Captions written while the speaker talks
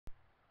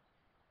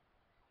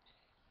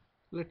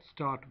Let's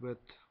start with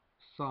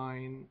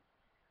sine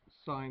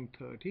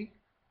 30.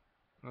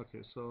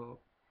 Okay, so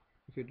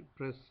if you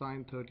press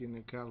sine 30 in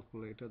a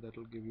calculator, that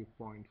will give you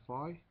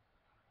 0.5.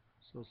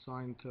 So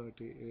sine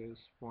 30 is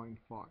 0.5.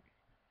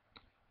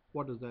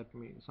 What does that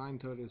mean? Sine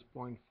 30 is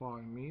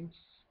 0.5 means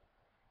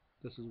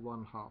this is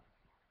 1/2.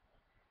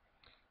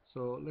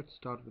 So let's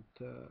start with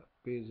the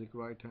basic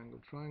right angle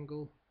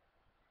triangle.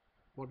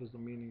 What is the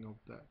meaning of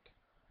that?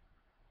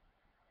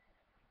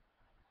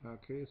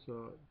 Okay,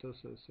 so this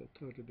is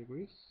 30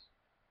 degrees.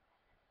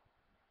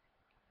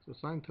 So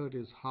sine 30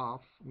 is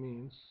half,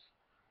 means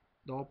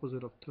the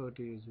opposite of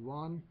 30 is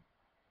 1,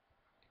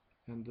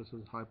 and this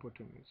is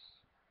hypotenuse.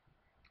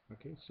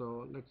 Okay,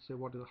 so let's say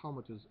how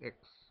much is x?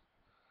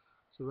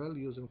 So well,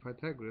 using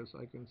Pythagoras,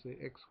 I can say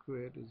x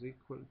squared is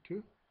equal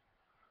to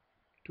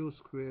 2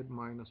 squared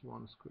minus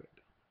 1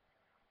 squared.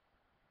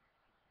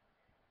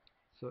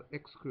 So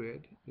x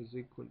squared is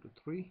equal to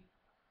 3.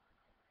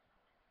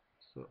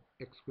 So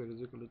x squared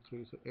is equal to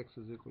 3, so x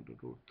is equal to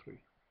root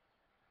 3.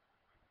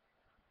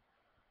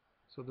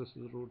 So this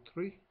is root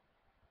 3.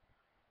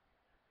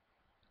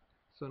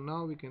 So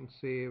now we can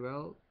say,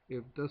 well,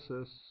 if this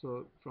is,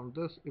 so from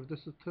this, if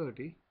this is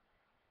 30,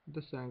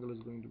 this angle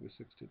is going to be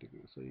 60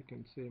 degrees. So you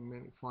can say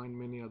find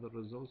many other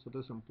results. So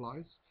this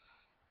implies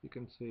you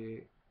can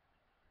say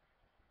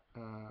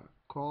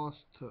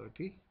cos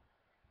 30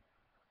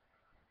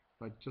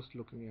 by just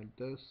looking at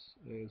this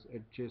is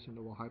adjacent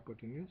over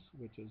hypotenuse,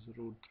 which is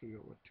root 3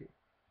 over 2.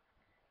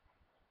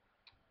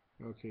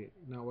 Okay,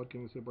 now what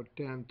can we say about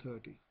tan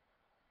 30?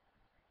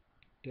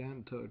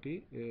 Tan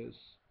 30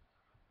 is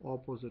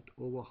opposite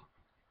over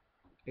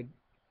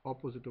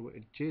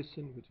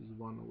adjacent, which is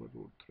 1 over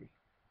root 3.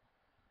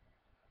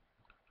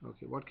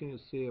 Okay, what can you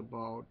say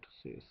about,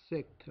 say,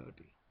 sec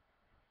 30?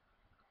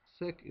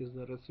 Sec is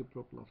the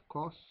reciprocal of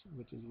cos,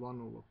 which is 1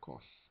 over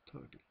cos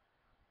 30.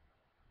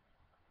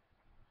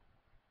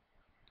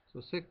 So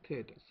sec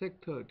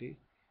 30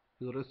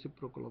 is a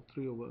reciprocal of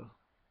 3 over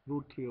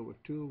root 3 over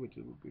 2, which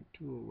would be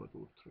 2 over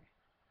root 3.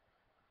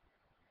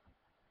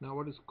 Now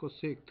what is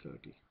cosec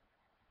 30?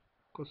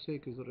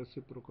 Cosec is a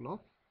reciprocal of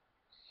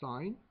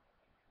sine,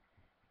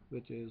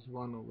 which is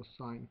 1 over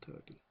sine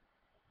 30.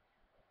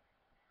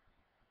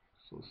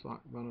 So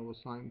 1 over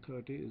sine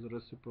 30 is a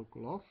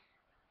reciprocal of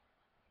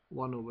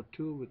 1 over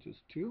 2, which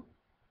is 2,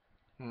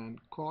 and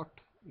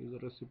cot is a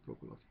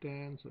reciprocal of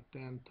tan, so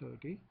tan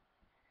 30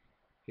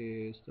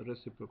 is the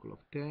reciprocal of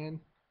tan,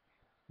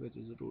 which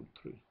is root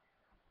 3.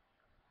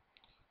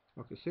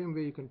 Okay, same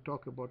way you can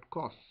talk about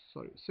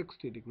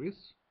 60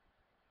 degrees.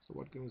 So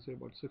what can we say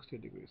about 60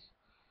 degrees?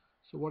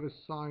 So what is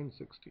sine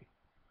 60?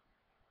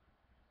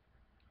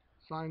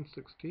 Sine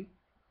 60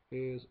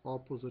 is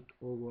opposite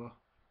over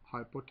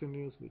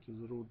hypotenuse, which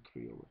is root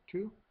 3 over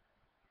 2.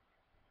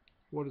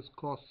 What is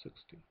cos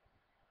 60?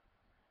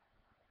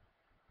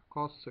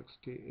 Cos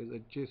 60 is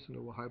adjacent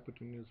over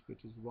hypotenuse,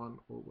 which is 1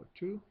 over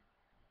 2.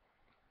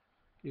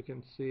 You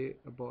can say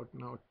about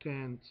now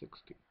tan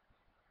 60.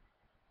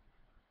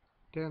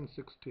 Tan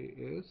 60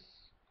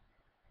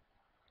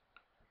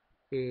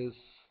 is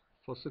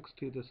for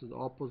 60, this is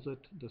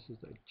opposite, this is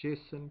the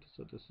adjacent,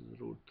 so this is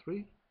root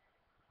 3.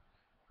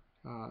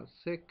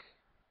 Sec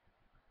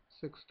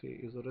 60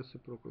 is a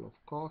reciprocal of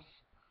cos.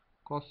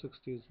 Cos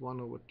 60 is 1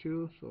 over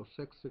 2, so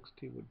sec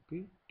 60 would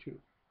be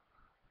 2.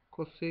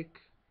 Cosec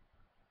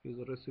is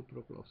a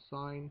reciprocal of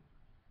sine,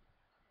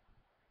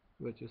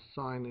 which is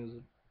sine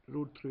is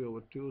root 3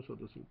 over 2, so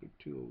this will be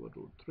 2 over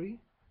root 3.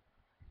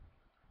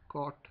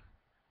 Cot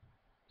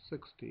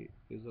 60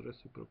 is a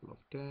reciprocal of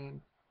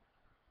tan,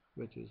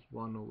 which is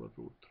 1 over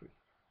root 3.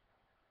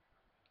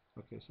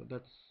 Okay, so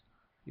that's,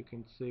 you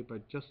can say by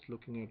just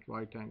looking at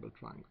right angle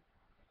triangle.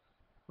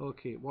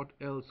 Okay, what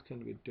else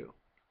can we do?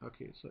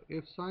 Okay, so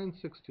if sine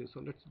 60, so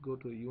let's go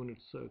to a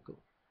unit circle.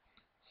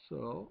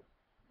 So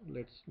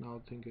let's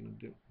now think in a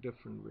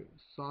different way.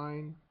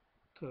 Sine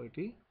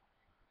 30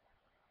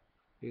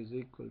 is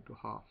equal to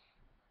half.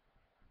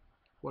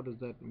 What does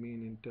that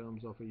mean in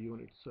terms of a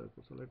unit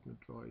circle? So let me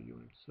draw a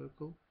unit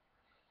circle.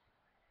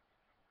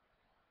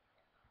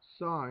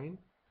 Sine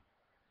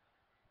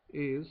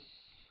is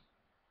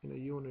in a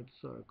unit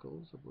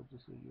circle. Suppose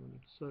this is a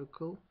unit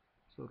circle,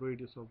 so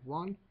radius of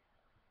 1.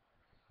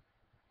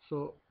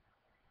 So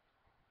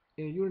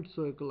in a unit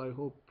circle, I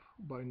hope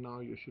by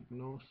now you should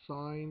know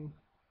sine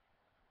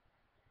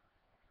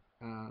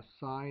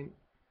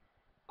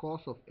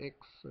cos of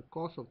x,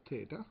 cos of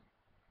theta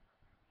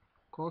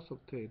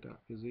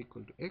is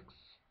equal to x,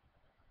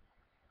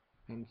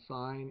 and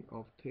sine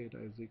of theta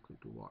is equal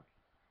to y.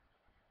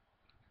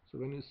 So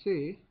when you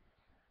say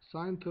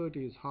sine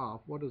 30 is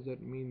half, what does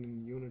that mean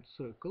in unit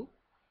circle?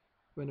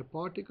 When a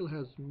particle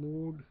has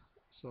moved,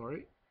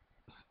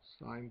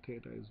 sine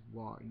theta is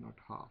y, not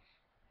half.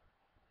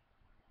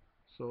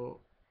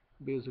 So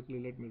basically,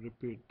 let me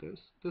repeat this.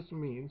 This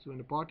means when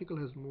a particle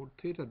has moved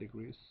theta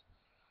degrees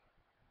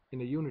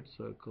in a unit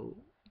circle,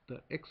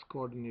 the x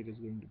coordinate is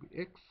going to be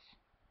x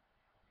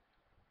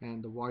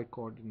and the y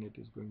coordinate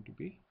is going to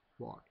be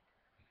y.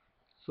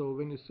 So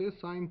when you say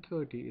sine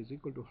 30 is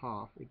equal to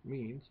half, it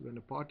means when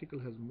a particle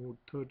has moved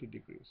 30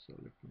 degrees. So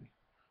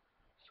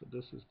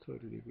this is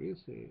 30 degrees,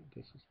 say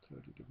this is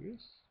 30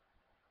 degrees.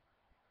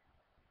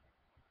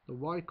 The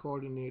y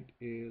coordinate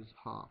is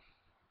half.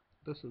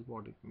 This is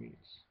what it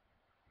means.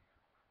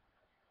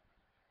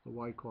 The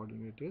y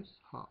coordinate is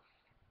half.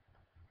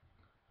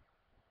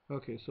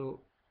 Okay,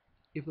 so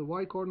if the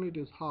y coordinate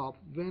is half,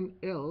 when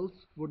else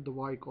would the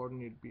y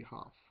coordinate be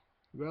half?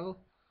 Well,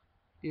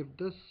 if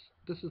this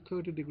is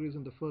 30 degrees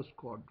in the first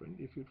quadrant,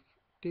 if you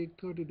take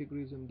 30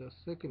 degrees in the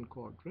second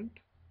quadrant,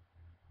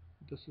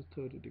 this is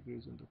 30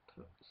 degrees in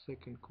the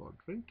second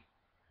quadrant.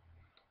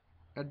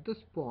 At this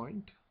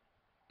point,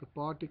 the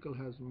particle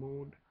has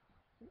moved.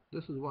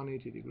 This is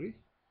 180 degree.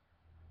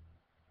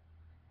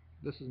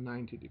 This is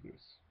 90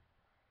 degrees.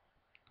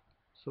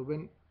 So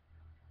when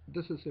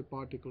this is a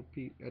particle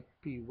P at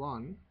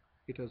P1,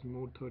 it has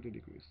moved 30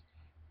 degrees.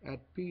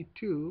 At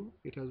P2,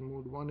 it has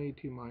moved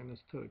 180 minus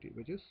 30,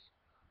 which is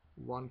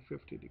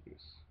 150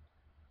 degrees.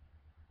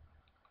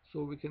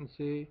 So we can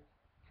say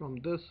from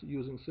this,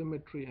 using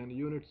symmetry and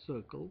unit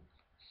circle,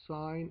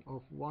 sine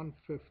of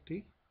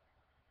 150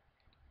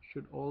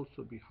 should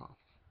also be half.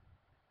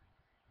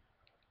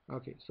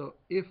 Okay, so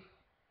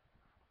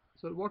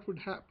what would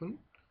happen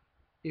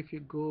if you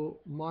go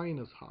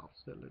minus half?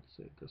 So let's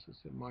say this is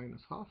a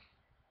minus half.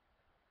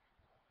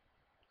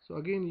 So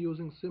again,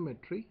 using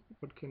symmetry,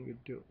 what can we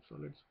do? So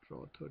let's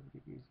draw 30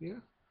 degrees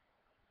here.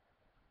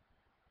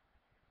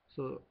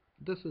 So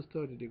this is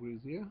 30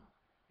 degrees here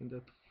in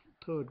the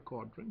third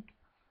quadrant.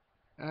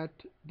 At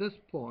this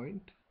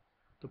point,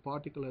 the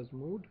particle has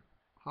moved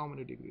how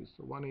many degrees?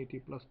 So 180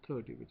 plus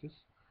 30, which is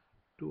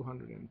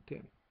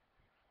 210.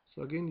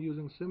 So again,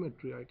 using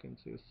symmetry, I can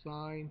say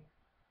sine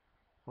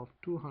of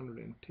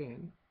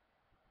 210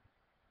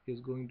 is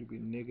going to be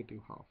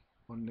negative half,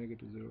 or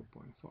negative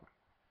 0.5.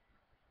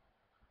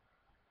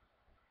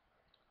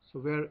 So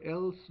where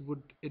else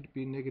would it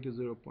be negative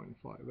 0.5?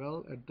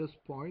 Well, at this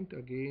point,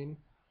 again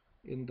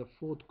in the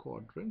fourth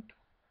quadrant.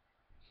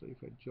 So if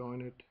I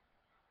join it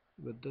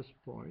with this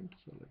point,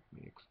 so let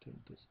me extend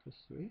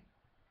this way.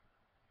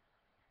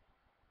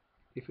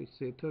 If it's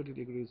say 30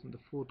 degrees in the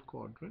fourth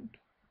quadrant,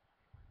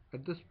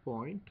 at this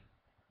point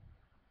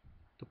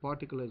the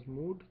particle has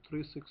moved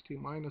 360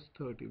 minus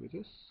 30, which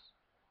is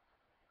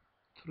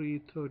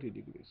 330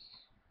 degrees.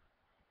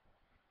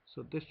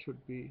 So this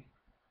should be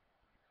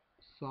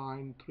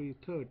sine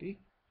 330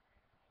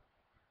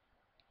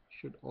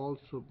 should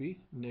also be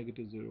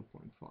negative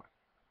 0.5.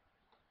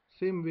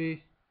 Same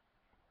way,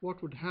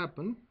 what would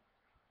happen?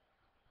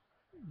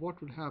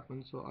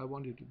 So I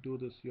want you to do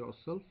this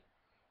yourself.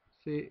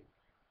 Say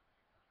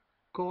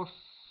cos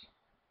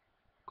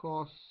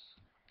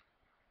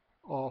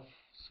of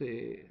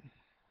say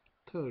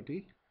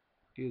 30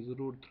 is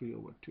root 3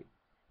 over 2.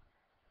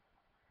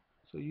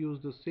 So use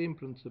the same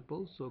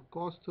principle. So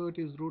cos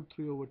 30 is root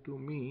 3 over 2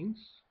 means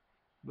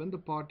when the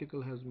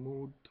particle has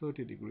moved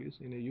 30 degrees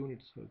in a unit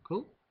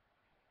circle,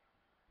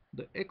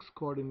 the x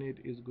coordinate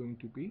is going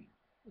to be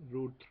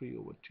root 3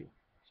 over 2.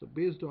 So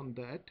based on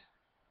that,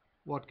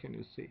 what can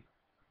you say?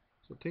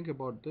 So think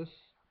about this,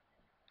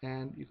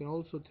 and you can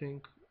also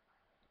think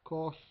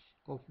cos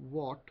of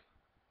what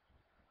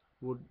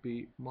would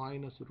be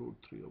minus root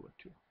 3 over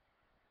 2.